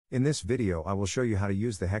In this video I will show you how to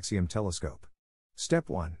use the Hexeum telescope. Step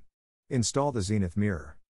 1. Install the Zenith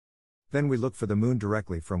mirror. Then we look for the moon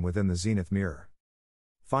directly from within the Zenith mirror.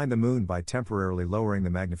 Find the moon by temporarily lowering the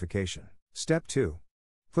magnification. Step 2.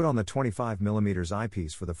 Put on the 25mm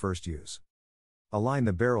eyepiece for the first use. Align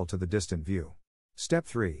the barrel to the distant view. Step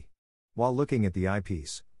 3. While looking at the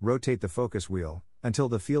eyepiece, rotate the focus wheel until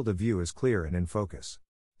the field of view is clear and in focus.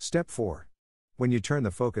 Step 4. When you turn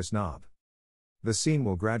the focus knob, the scene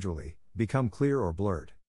will gradually become clear or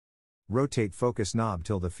blurred. Rotate focus knob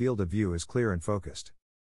till the field of view is clear and focused.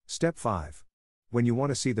 Step 5. When you want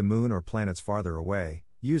to see the moon or planets farther away,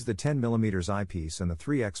 use the 10mm eyepiece and the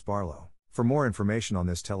 3x Barlow. For more information on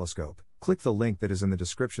this telescope, click the link that is in the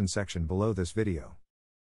description section below this video.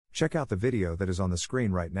 Check out the video that is on the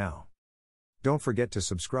screen right now. Don't forget to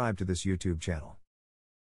subscribe to this YouTube channel.